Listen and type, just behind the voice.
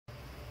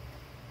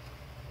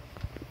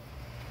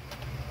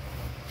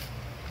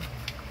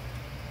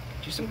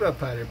you some grub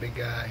pie there, big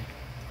guy.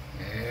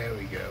 There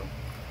we go.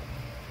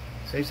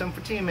 Save some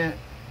for Tiamat.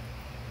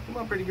 Come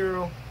on, pretty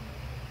girl.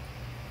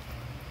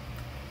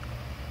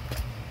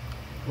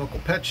 Local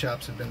pet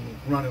shops have been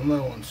running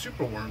low on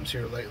superworms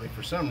here lately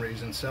for some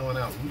reason, selling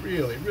out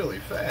really, really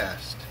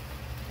fast.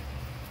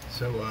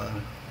 So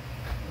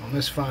on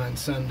this fine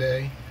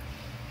Sunday,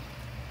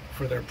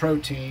 for their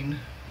protein,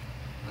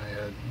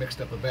 I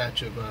mixed up a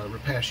batch of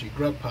Repashy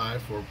Grub Pie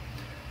for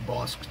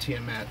Bossk,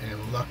 Tiamat,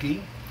 and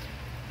Lucky.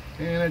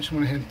 And I just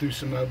went ahead and threw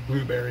some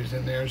blueberries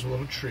in there as a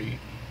little treat.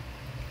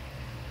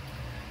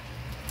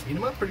 Eat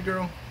them up, pretty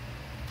girl.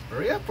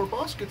 Hurry up before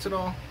Bossk gets it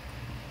all.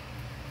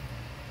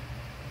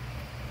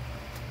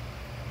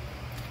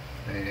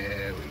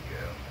 There we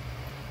go.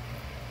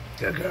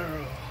 Good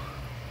girl.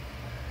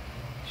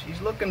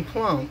 She's looking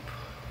plump.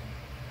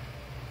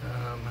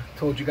 I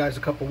told you guys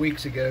a couple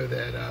weeks ago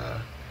that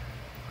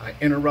I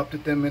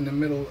interrupted them in the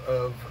middle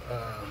of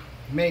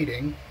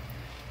mating.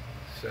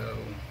 So,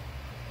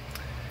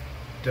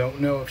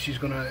 don't know if she's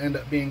going to end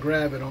up being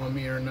gravid on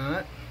me or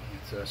not.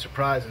 It's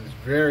surprising. It's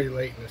very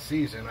late in the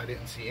season. I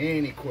didn't see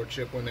any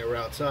courtship when they were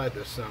outside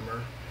this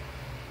summer.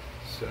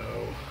 So,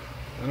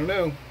 I don't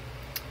know.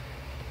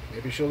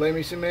 Maybe she'll lay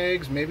me some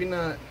eggs, maybe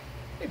not.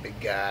 Hey, big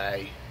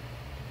guy.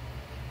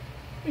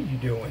 What are you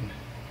doing?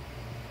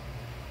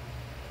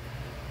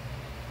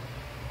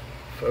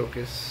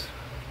 Focus.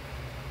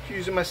 I'm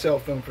using my cell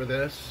phone for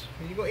this.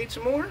 Are you going to eat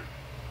some more?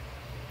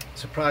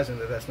 It's surprising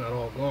that that's not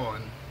all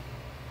gone.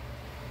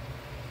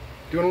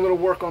 Doing a little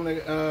work on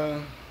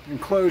the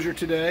enclosure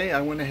today.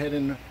 I went ahead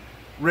and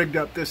rigged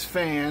up this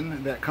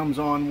fan that comes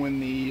on when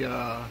the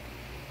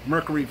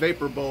mercury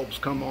vapor bulbs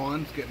come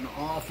on. It's getting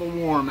awful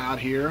warm out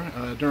here.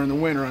 During the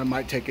winter I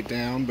might take it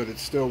down, but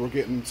it's still, we're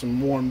getting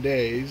some warm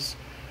days.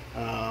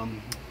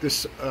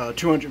 This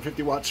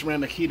 250 watt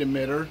ceramic heat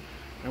emitter,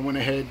 I went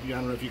ahead, I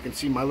don't know if you can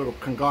see my little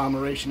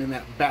conglomeration in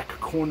that back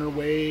corner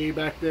way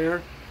back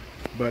there,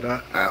 but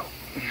ow.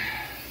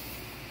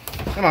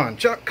 Come on,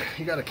 Chuck,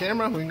 you got a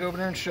camera? We can go over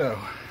there and show.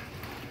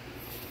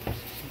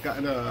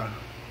 Got a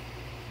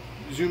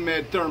Zoom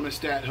Med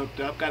thermostat hooked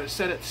up. Got it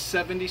set at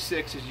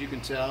 76, as you can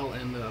tell,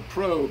 and the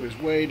probe is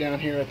way down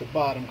here at the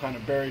bottom, kind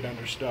of buried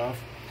under stuff.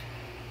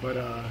 But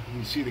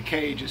you see the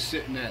cage is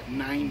sitting at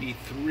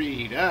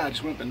 93. I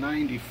just went to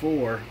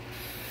 94.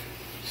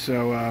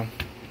 So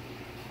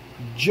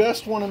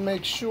just want to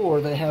make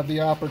sure they have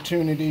the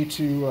opportunity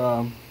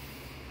to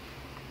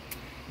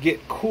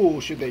get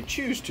cool should they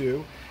choose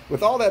to.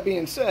 With all that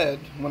being said,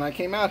 when I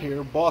came out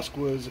here, Bossk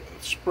was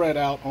spread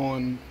out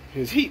on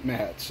his heat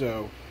mat.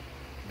 So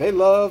they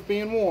love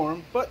being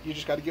warm, but you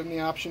just got to give them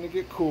the option to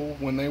get cool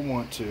when they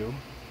want to.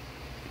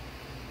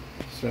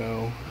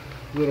 So,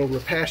 little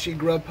Repashy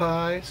Grub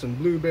Pie, some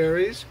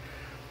blueberries,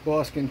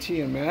 Bossk and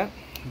Tiamat.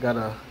 Got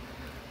a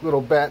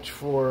little batch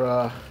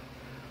for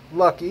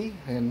Lucky,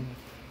 and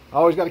I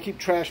always got to keep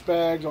trash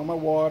bags on my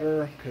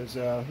water because,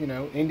 you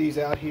know, Indy's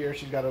out here.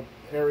 She's got an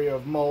area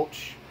of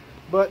mulch,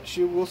 but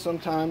she will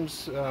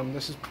sometimes,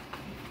 this is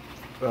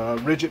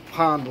rigid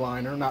pond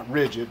liner, not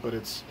rigid, but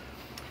it's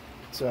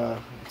a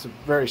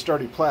very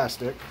sturdy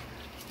plastic,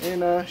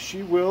 and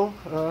she will,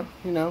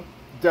 you know,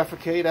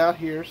 defecate out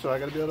here, so I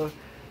got to be able to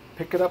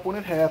pick it up when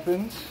it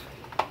happens.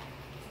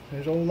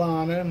 There's old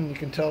Lana, and you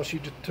can tell she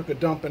just took a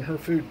dump in her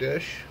food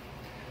dish.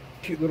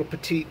 Cute little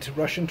petite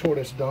Russian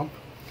tortoise dump.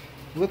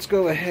 Let's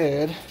go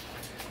ahead,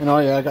 and oh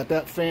yeah, I got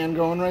that fan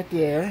going right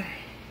there.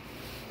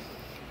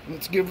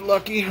 Let's give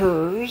Lucky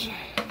hers.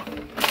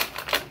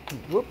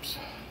 Whoops.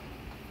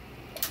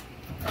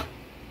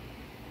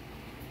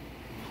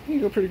 Here you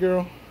go, pretty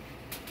girl.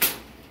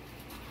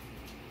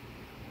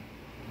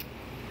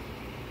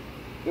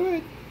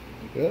 Good.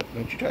 Good.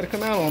 Don't you try to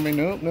come out on me.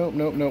 Nope, nope,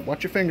 nope, nope.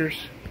 Watch your fingers.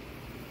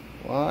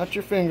 Watch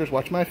your fingers.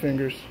 Watch my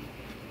fingers.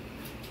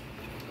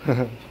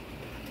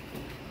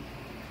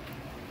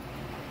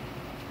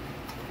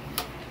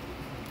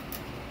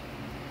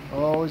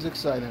 Always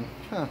exciting.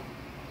 Huh.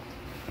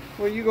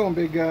 Where you going,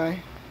 big guy?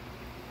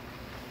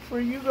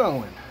 Where you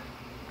going?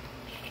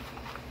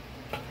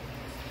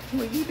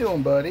 What you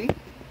doing, buddy?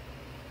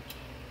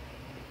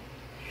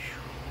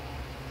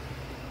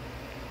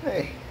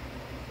 Hey.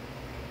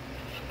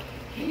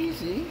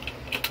 Easy.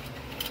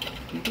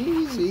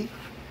 Easy.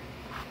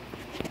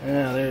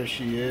 Ah, there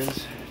she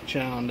is,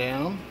 chowing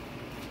down.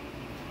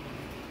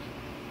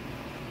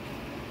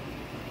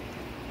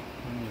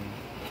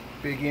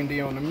 Big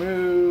Indy on the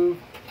move.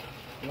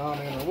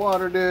 Lana in the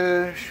water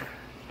dish.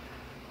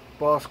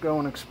 Bossk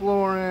going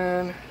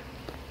exploring.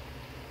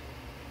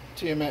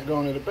 Tiamat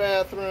going to the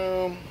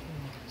bathroom.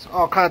 It's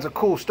all kinds of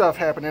cool stuff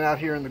happening out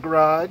here in the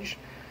garage.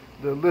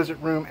 The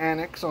lizard room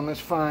annex on this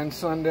fine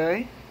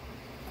Sunday.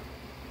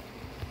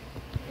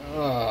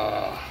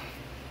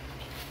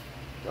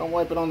 Don't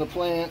wipe it on the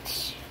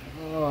plants.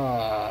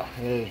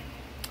 Hey,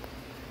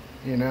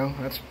 you know,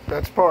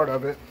 that's part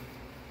of it.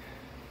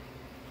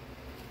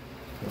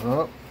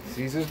 Oh,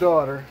 sees his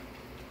daughter.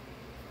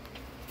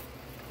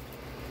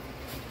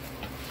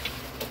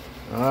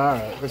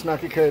 Alright, let's not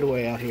get carried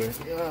away out here.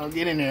 Oh,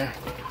 get in there.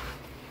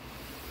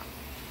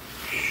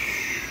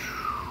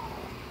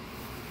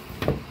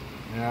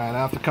 Alright,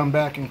 I'll have to come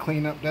back and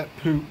clean up that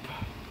poop.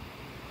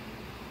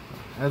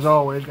 As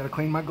always, got to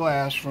clean my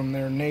glass from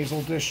their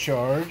nasal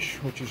discharge,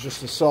 which is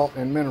just the salt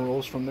and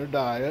minerals from their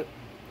diet.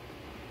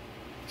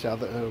 It's how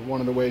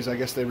one of the ways I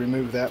guess they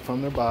remove that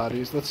from their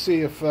bodies. Let's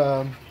see if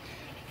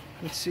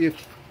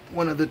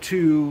one of the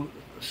two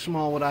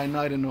smallwood-eye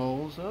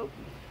nitinoles. Oh,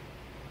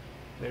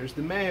 there's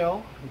the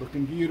male,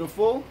 looking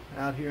beautiful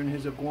out here in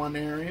his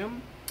iguanarium.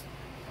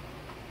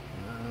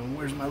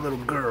 Where's my little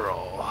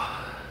girl?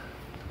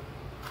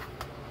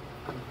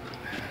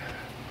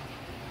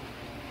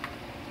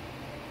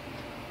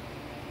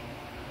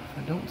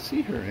 I don't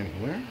see her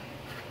anywhere.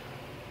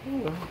 Oh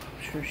well,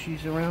 I'm sure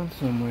she's around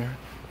somewhere.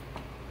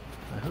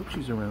 I hope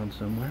she's around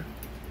somewhere.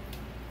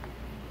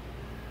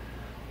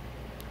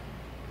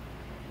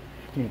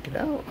 She can't get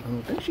out. I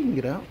don't think she can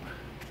get out.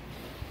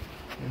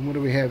 And what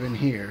do we have in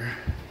here?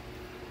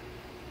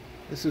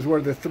 This is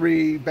where the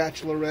 3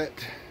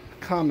 bachelorette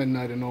common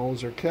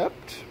nitinoles are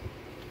kept.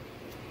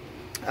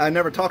 I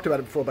never talked about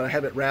it before, but I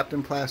have it wrapped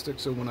in plastic,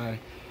 so when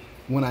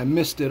I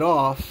mist it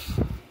off,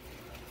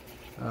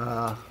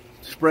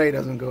 spray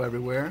doesn't go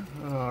everywhere.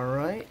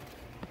 Alright,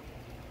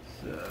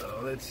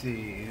 so let's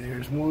see,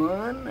 there's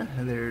 1,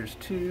 there's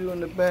 2 in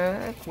the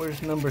back.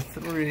 Where's number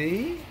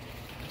 3?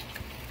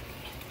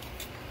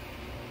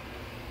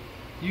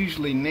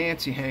 Usually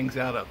Nancy hangs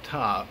out up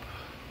top.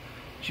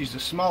 She's the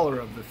smaller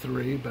of the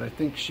 3, but I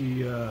think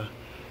she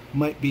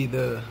might be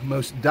the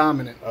most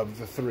dominant of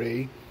the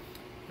 3.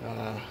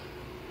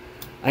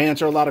 I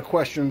answer a lot of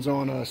questions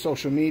on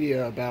social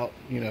media about,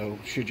 you know,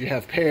 should you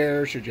have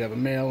pairs, should you have a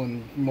male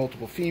and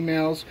multiple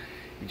females.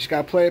 You just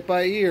gotta play it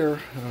by ear.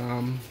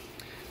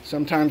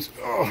 Sometimes,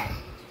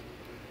 oh,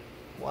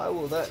 why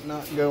will that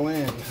not go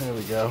in? There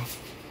we go.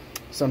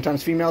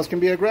 Sometimes females can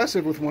be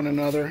aggressive with one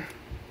another,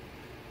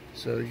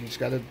 so you just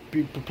gotta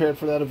be prepared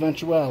for that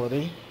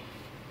eventuality.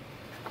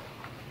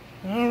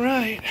 All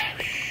right,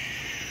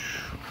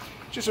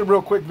 just a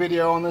real quick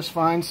video on this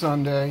fine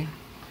Sunday.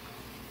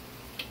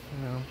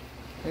 You know,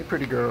 hey,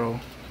 pretty girl.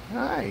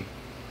 Hi.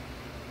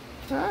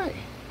 Hi.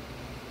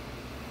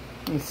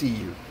 Let me see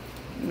you.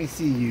 Let me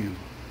see you.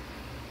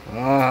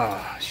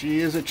 Ah, she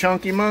is a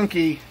chunky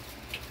monkey.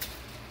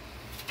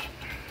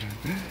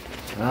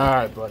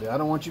 Alright, buddy. I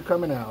don't want you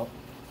coming out.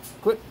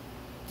 Quit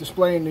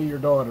displaying to your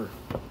daughter.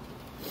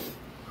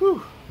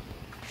 Whew.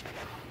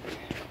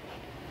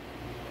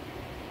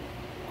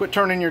 Quit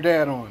turning your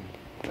dad on.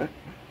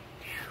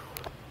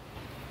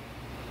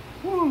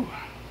 Whew.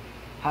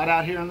 Hot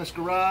out here in this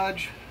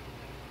garage.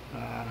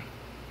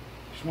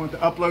 Just wanted to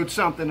upload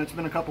something. It's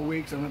been a couple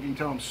weeks. I don't know if you can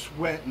tell I'm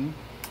sweating,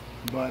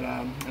 but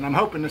and I'm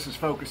hoping this is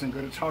focusing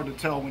good. It's hard to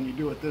tell when you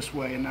do it this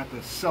way and not the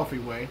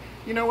selfie way.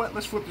 You know what?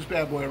 Let's flip this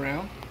bad boy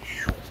around.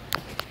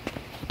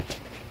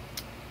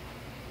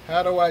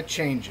 How do I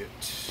change it?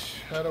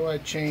 How do I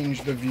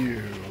change the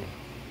view?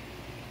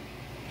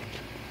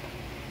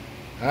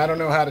 I don't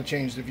know how to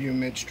change the view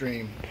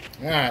midstream.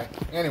 Alright,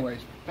 anyways,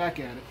 back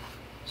at it.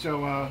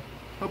 So,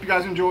 hope you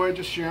guys enjoyed,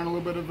 just sharing a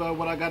little bit of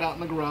what I got out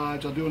in the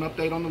garage. I'll do an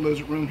update on the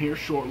lizard room here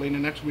shortly in the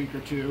next week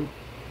or 2.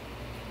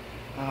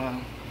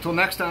 Until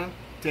next time,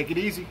 take it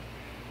easy.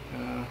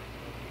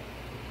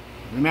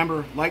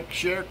 Remember, like,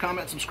 share,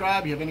 comment,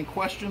 subscribe. If you have any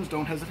questions,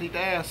 don't hesitate to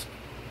ask.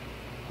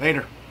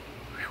 Later.